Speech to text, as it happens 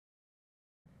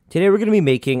Today we're going to be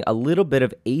making a little bit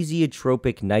of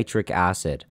azeotropic nitric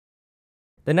acid.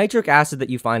 The nitric acid that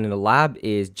you find in a lab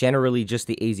is generally just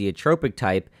the azeotropic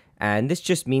type, and this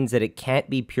just means that it can't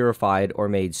be purified or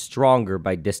made stronger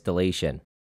by distillation.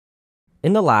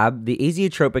 In the lab, the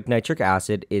azeotropic nitric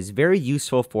acid is very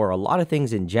useful for a lot of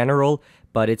things in general,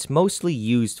 but it's mostly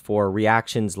used for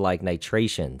reactions like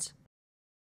nitrations.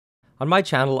 On my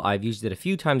channel, I've used it a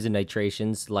few times in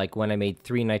nitrations, like when I made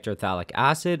 3-nitrophthalic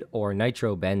acid or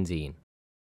nitrobenzene.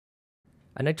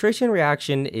 A nitration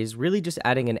reaction is really just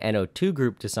adding an NO2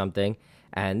 group to something,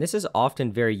 and this is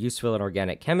often very useful in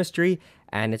organic chemistry,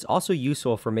 and it's also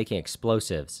useful for making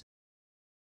explosives.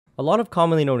 A lot of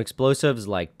commonly known explosives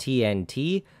like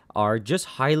TNT are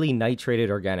just highly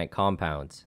nitrated organic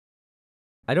compounds.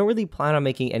 I don't really plan on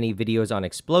making any videos on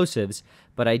explosives,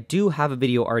 but I do have a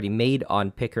video already made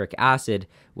on picric acid,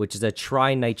 which is a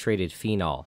trinitrated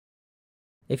phenol.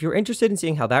 If you're interested in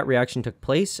seeing how that reaction took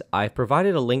place, I've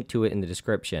provided a link to it in the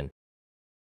description.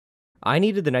 I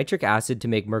needed the nitric acid to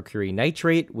make mercury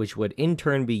nitrate, which would in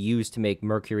turn be used to make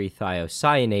mercury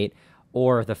thiocyanate,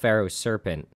 or the Pharaoh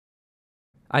Serpent.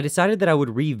 I decided that I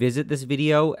would revisit this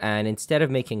video, and instead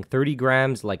of making 30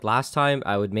 grams like last time,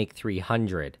 I would make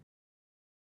 300.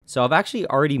 So I've actually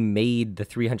already made the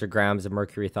 300 grams of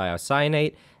mercury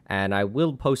thiocyanate, and I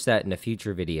will post that in a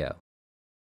future video.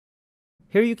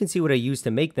 Here you can see what I used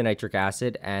to make the nitric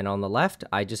acid, and on the left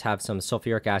I just have some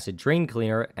sulfuric acid drain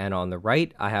cleaner, and on the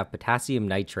right I have potassium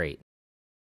nitrate.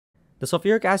 The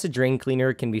sulfuric acid drain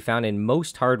cleaner can be found in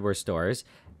most hardware stores,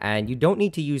 and you don't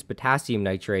need to use potassium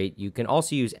nitrate, you can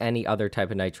also use any other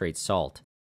type of nitrate salt.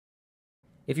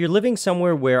 If you're living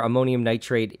somewhere where ammonium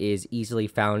nitrate is easily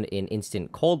found in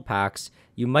instant cold packs,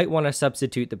 you might want to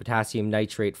substitute the potassium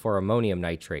nitrate for ammonium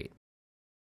nitrate.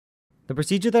 The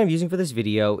procedure that I'm using for this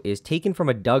video is taken from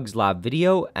a Doug's Lab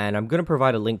video, and I'm going to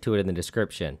provide a link to it in the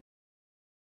description.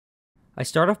 I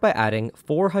start off by adding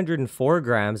 404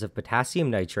 grams of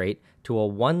potassium nitrate to a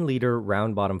 1 liter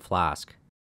round bottom flask.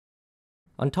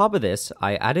 On top of this,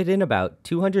 I added in about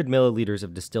 200 milliliters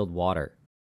of distilled water.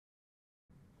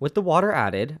 With the water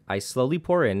added, I slowly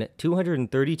pour in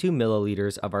 232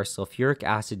 milliliters of our sulfuric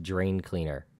acid drain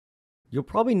cleaner. You'll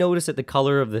probably notice that the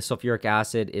color of the sulfuric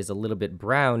acid is a little bit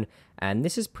brown, and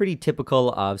this is pretty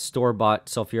typical of store-bought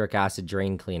sulfuric acid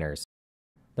drain cleaners.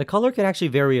 The color can actually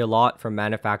vary a lot from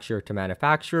manufacturer to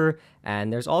manufacturer,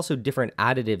 and there's also different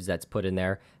additives that's put in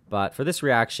there, but for this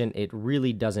reaction, it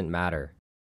really doesn't matter.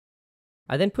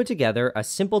 I then put together a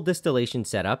simple distillation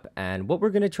setup, and what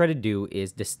we're going to try to do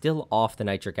is distill off the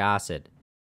nitric acid.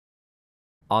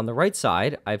 On the right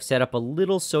side, I've set up a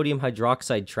little sodium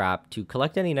hydroxide trap to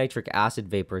collect any nitric acid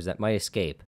vapors that might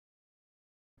escape.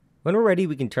 When we're ready,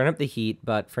 we can turn up the heat,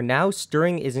 but for now,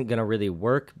 stirring isn't going to really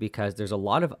work because there's a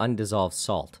lot of undissolved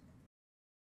salt.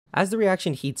 As the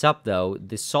reaction heats up though,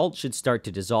 the salt should start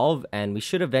to dissolve, and we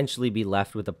should eventually be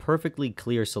left with a perfectly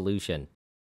clear solution.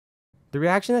 The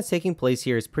reaction that's taking place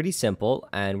here is pretty simple,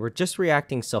 and we're just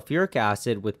reacting sulfuric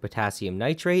acid with potassium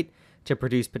nitrate to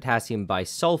produce potassium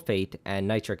bisulfate and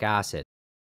nitric acid.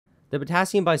 The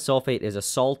potassium bisulfate is a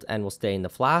salt and will stay in the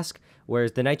flask,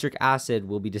 whereas the nitric acid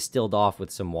will be distilled off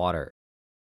with some water.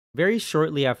 Very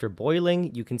shortly after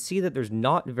boiling, you can see that there's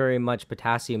not very much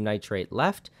potassium nitrate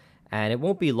left, and it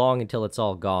won't be long until it's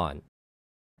all gone.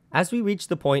 As we reach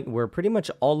the point where pretty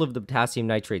much all of the potassium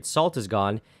nitrate salt is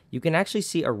gone, you can actually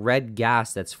see a red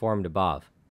gas that's formed above.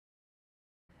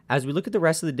 As we look at the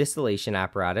rest of the distillation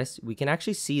apparatus, we can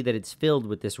actually see that it's filled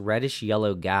with this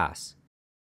reddish-yellow gas.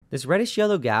 This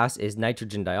reddish-yellow gas is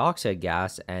nitrogen dioxide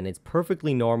gas, and it's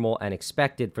perfectly normal and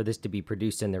expected for this to be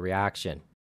produced in the reaction.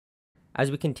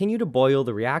 As we continue to boil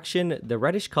the reaction, the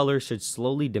reddish color should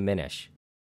slowly diminish.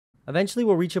 Eventually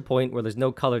we'll reach a point where there's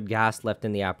no colored gas left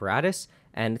in the apparatus,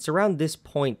 and it's around this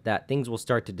point that things will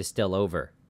start to distill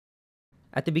over.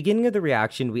 At the beginning of the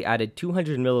reaction, we added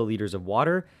 200 milliliters of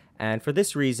water, and for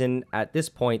this reason, at this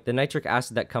point, the nitric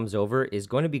acid that comes over is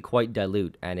going to be quite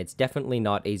dilute, and it's definitely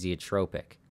not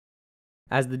azeotropic.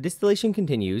 As the distillation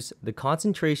continues, the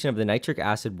concentration of the nitric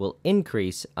acid will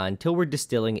increase until we're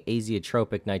distilling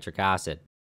azeotropic nitric acid.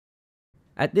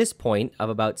 At this point, of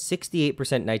about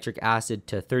 68% nitric acid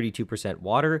to 32%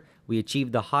 water, we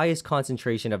achieve the highest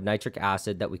concentration of nitric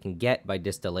acid that we can get by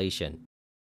distillation.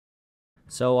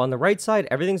 So on the right side,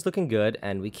 everything's looking good,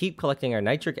 and we keep collecting our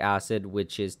nitric acid,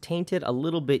 which is tainted a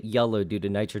little bit yellow due to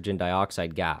nitrogen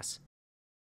dioxide gas.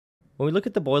 When we look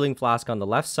at the boiling flask on the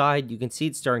left side, you can see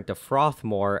it's starting to froth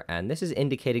more, and this is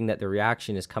indicating that the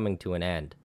reaction is coming to an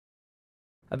end.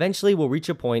 Eventually, we'll reach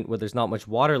a point where there's not much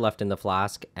water left in the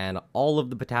flask, and all of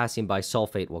the potassium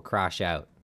bisulfate will crash out.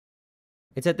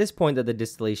 It's at this point that the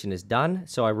distillation is done,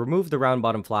 so I remove the round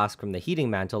bottom flask from the heating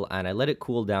mantle and I let it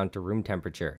cool down to room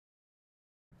temperature.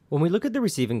 When we look at the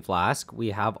receiving flask,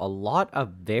 we have a lot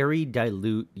of very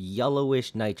dilute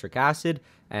yellowish nitric acid,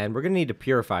 and we're going to need to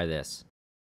purify this.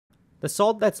 The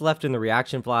salt that's left in the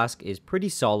reaction flask is pretty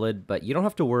solid, but you don't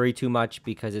have to worry too much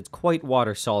because it's quite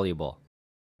water soluble.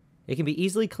 It can be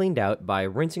easily cleaned out by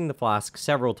rinsing the flask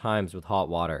several times with hot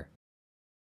water.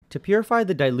 To purify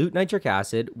the dilute nitric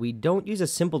acid, we don't use a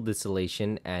simple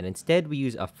distillation, and instead we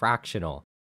use a fractional.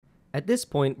 At this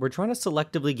point, we're trying to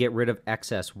selectively get rid of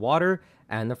excess water,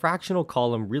 and the fractional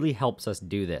column really helps us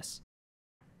do this.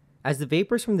 As the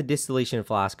vapors from the distillation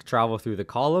flask travel through the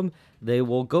column, they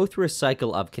will go through a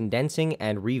cycle of condensing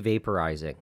and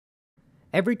re-vaporizing.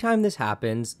 Every time this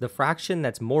happens, the fraction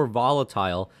that's more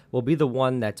volatile will be the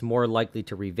one that's more likely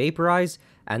to re-vaporize,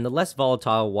 and the less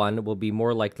volatile one will be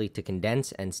more likely to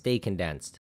condense and stay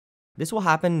condensed. This will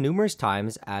happen numerous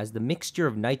times as the mixture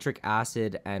of nitric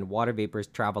acid and water vapors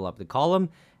travel up the column,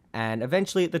 and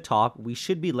eventually at the top we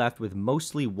should be left with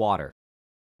mostly water.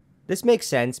 This makes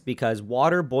sense because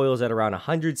water boils at around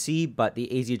 100 C, but the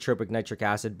azeotropic nitric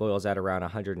acid boils at around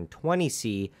 120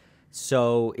 C,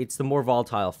 so it's the more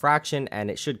volatile fraction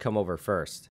and it should come over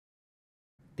first.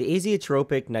 The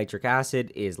azeotropic nitric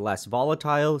acid is less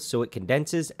volatile, so it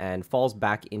condenses and falls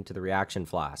back into the reaction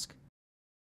flask.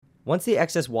 Once the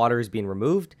excess water is being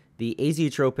removed, the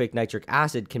azeotropic nitric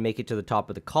acid can make it to the top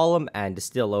of the column and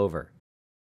distill over.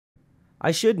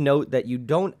 I should note that you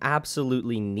don't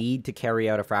absolutely need to carry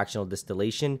out a fractional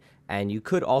distillation, and you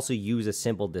could also use a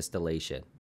simple distillation.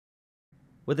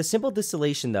 With a simple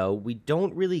distillation though, we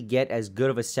don't really get as good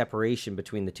of a separation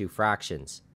between the two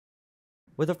fractions.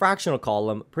 With a fractional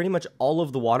column, pretty much all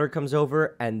of the water comes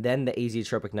over and then the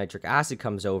azeotropic nitric acid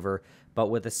comes over, but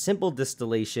with a simple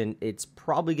distillation, it's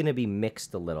probably going to be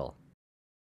mixed a little.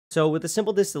 So with a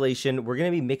simple distillation, we're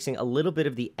going to be mixing a little bit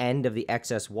of the end of the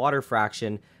excess water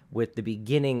fraction with the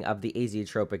beginning of the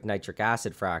azeotropic nitric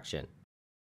acid fraction.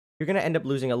 You're going to end up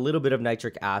losing a little bit of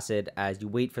nitric acid as you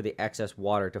wait for the excess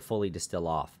water to fully distill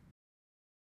off.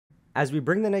 As we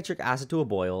bring the nitric acid to a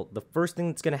boil, the first thing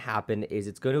that's going to happen is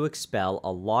it's going to expel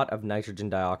a lot of nitrogen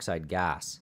dioxide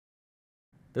gas.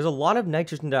 There's a lot of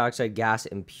nitrogen dioxide gas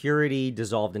impurity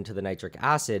dissolved into the nitric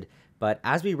acid, but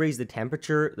as we raise the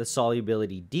temperature, the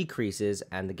solubility decreases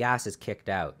and the gas is kicked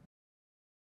out.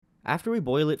 After we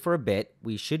boil it for a bit,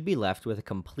 we should be left with a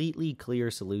completely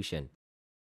clear solution.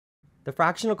 The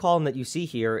fractional column that you see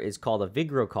here is called a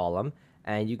Vigro column,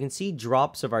 and you can see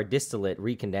drops of our distillate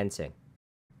recondensing.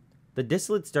 The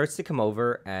distillate starts to come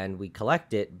over and we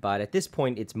collect it, but at this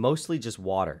point it's mostly just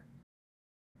water.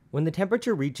 When the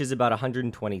temperature reaches about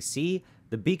 120 C,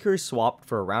 the beaker is swapped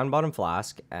for a round bottom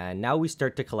flask, and now we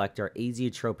start to collect our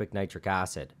azeotropic nitric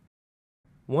acid.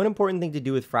 One important thing to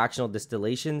do with fractional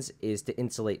distillations is to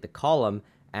insulate the column,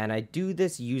 and I do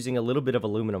this using a little bit of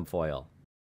aluminum foil.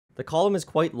 The column is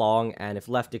quite long, and if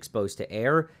left exposed to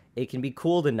air, it can be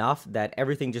cooled enough that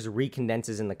everything just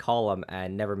recondenses in the column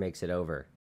and never makes it over.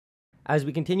 As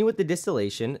we continue with the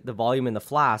distillation, the volume in the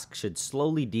flask should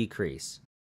slowly decrease.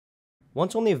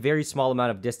 Once only a very small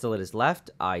amount of distillate is left,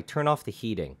 I turn off the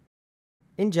heating.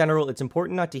 In general, it's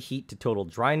important not to heat to total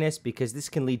dryness because this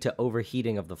can lead to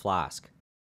overheating of the flask.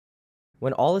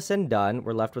 When all is said and done,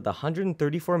 we're left with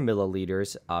 134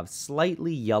 milliliters of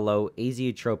slightly yellow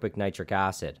azeotropic nitric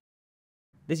acid.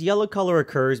 This yellow color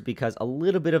occurs because a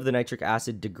little bit of the nitric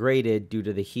acid degraded due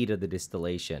to the heat of the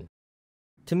distillation.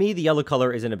 To me, the yellow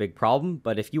color isn't a big problem,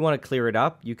 but if you want to clear it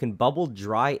up, you can bubble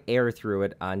dry air through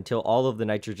it until all of the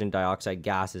nitrogen dioxide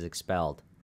gas is expelled.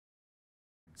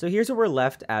 So here's what we're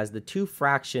left as the two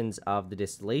fractions of the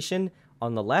distillation.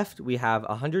 On the left, we have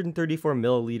 134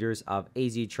 milliliters of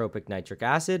azeotropic nitric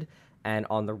acid, and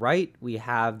on the right, we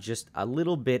have just a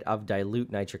little bit of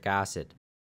dilute nitric acid.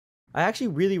 I actually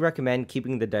really recommend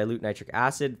keeping the dilute nitric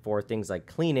acid for things like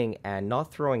cleaning and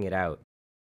not throwing it out.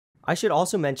 I should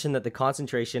also mention that the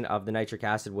concentration of the nitric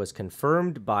acid was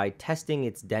confirmed by testing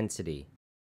its density.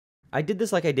 I did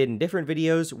this like I did in different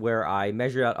videos where I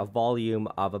measured out a volume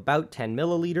of about 10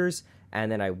 milliliters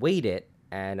and then I weighed it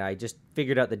and I just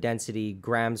figured out the density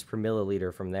grams per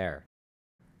milliliter from there.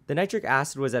 The nitric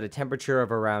acid was at a temperature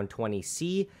of around 20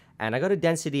 C and I got a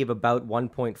density of about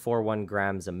 1.41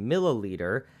 grams a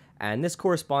milliliter, and this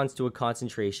corresponds to a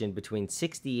concentration between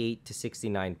 68 to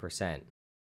 69%.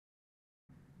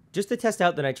 Just to test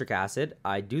out the nitric acid,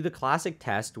 I do the classic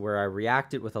test where I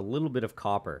react it with a little bit of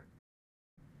copper.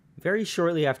 Very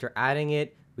shortly after adding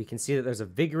it, we can see that there's a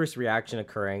vigorous reaction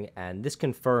occurring, and this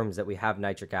confirms that we have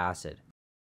nitric acid.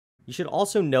 You should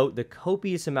also note the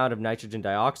copious amount of nitrogen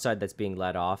dioxide that's being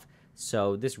let off,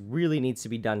 so this really needs to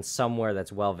be done somewhere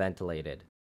that's well ventilated.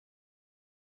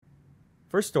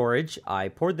 For storage, I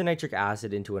poured the nitric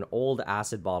acid into an old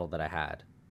acid bottle that I had.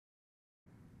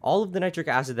 All of the nitric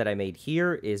acid that I made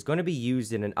here is going to be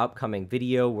used in an upcoming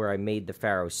video where I made the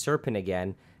Pharaoh Serpent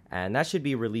again, and that should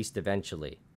be released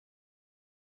eventually.